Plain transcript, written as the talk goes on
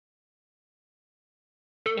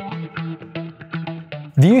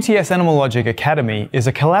The UTS Animal Logic Academy is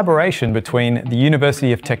a collaboration between the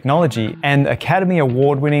University of Technology and Academy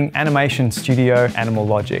Award-winning animation studio Animal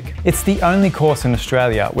Logic. It's the only course in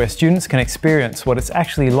Australia where students can experience what it's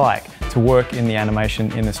actually like to work in the animation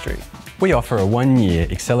industry. We offer a one-year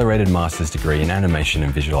accelerated master's degree in animation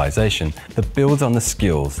and visualization that builds on the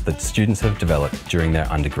skills that students have developed during their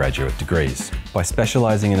undergraduate degrees. By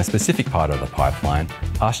specializing in a specific part of the pipeline,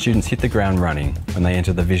 our students hit the ground running when they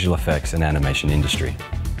enter the visual effects and animation industry.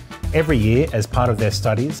 Every year, as part of their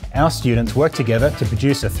studies, our students work together to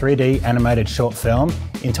produce a 3D animated short film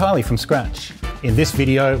entirely from scratch. In this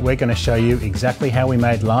video, we're going to show you exactly how we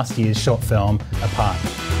made last year's short film apart.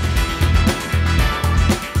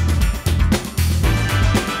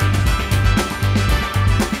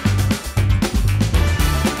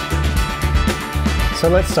 So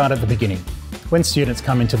let's start at the beginning. When students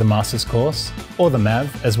come into the Master's course, or the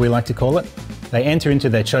MAV as we like to call it, they enter into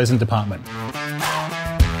their chosen department.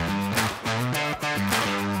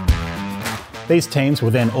 These teams will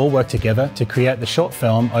then all work together to create the short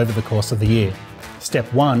film over the course of the year.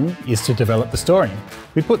 Step 1 is to develop the story.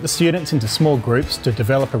 We put the students into small groups to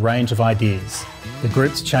develop a range of ideas. The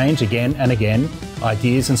groups change again and again,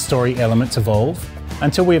 ideas and story elements evolve,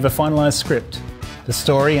 until we have a finalised script. The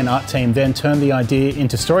story and art team then turn the idea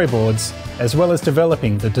into storyboards, as well as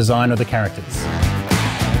developing the design of the characters.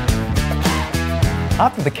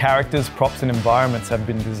 After the characters, props and environments have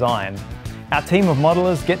been designed, our team of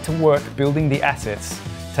modelers get to work building the assets,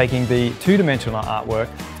 taking the two-dimensional artwork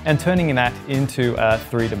and turning that into a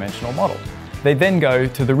three-dimensional model. They then go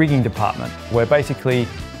to the rigging department, where basically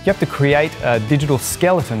you have to create a digital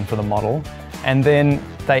skeleton for the model, and then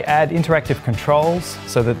they add interactive controls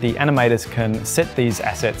so that the animators can set these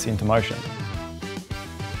assets into motion.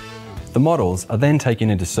 The models are then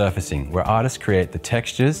taken into surfacing, where artists create the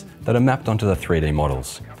textures that are mapped onto the 3D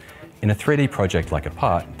models. In a 3D project like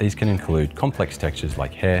Apart, these can include complex textures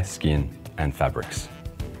like hair, skin, and fabrics.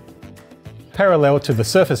 Parallel to the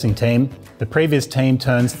surfacing team, the previous team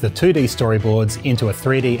turns the 2D storyboards into a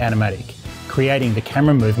 3D animatic, creating the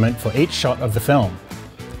camera movement for each shot of the film,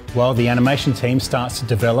 while the animation team starts to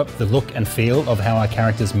develop the look and feel of how our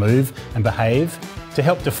characters move and behave to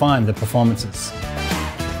help define the performances.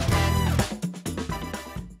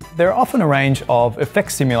 There are often a range of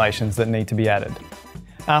effect simulations that need to be added.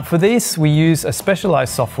 For this, we use a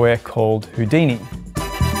specialised software called Houdini.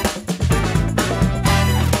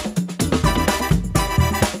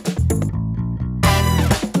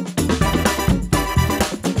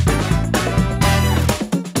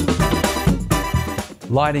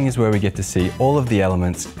 Lighting is where we get to see all of the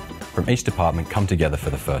elements from each department come together for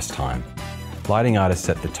the first time. Lighting artists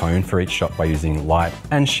set the tone for each shot by using light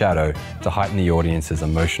and shadow to heighten the audience's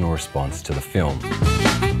emotional response to the film.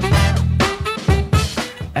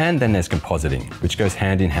 And then there's compositing, which goes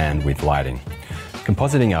hand in hand with lighting.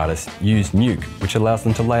 Compositing artists use Nuke, which allows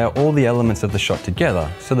them to layer all the elements of the shot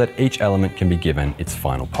together so that each element can be given its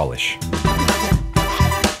final polish.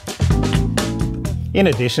 In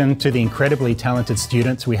addition to the incredibly talented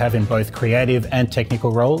students we have in both creative and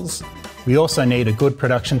technical roles, we also need a good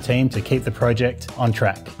production team to keep the project on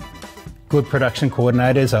track. Good production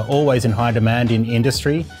coordinators are always in high demand in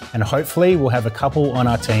industry, and hopefully we'll have a couple on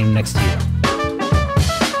our team next year.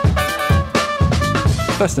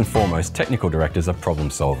 First and foremost, technical directors are problem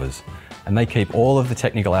solvers, and they keep all of the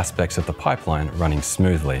technical aspects of the pipeline running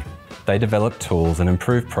smoothly. They develop tools and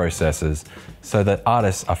improve processes so that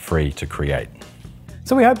artists are free to create.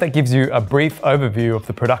 So we hope that gives you a brief overview of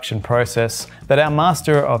the production process that our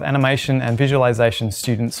Master of Animation and Visualization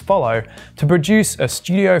students follow to produce a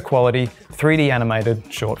studio-quality 3D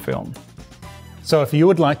animated short film. So if you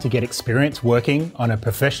would like to get experience working on a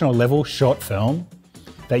professional level short film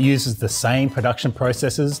that uses the same production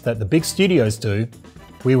processes that the big studios do,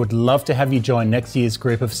 we would love to have you join next year's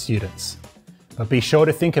group of students. But be sure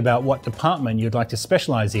to think about what department you'd like to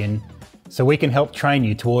specialise in so we can help train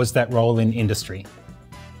you towards that role in industry.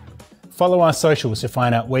 Follow our socials to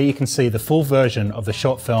find out where you can see the full version of the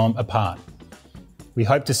short film Apart. We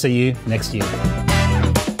hope to see you next year.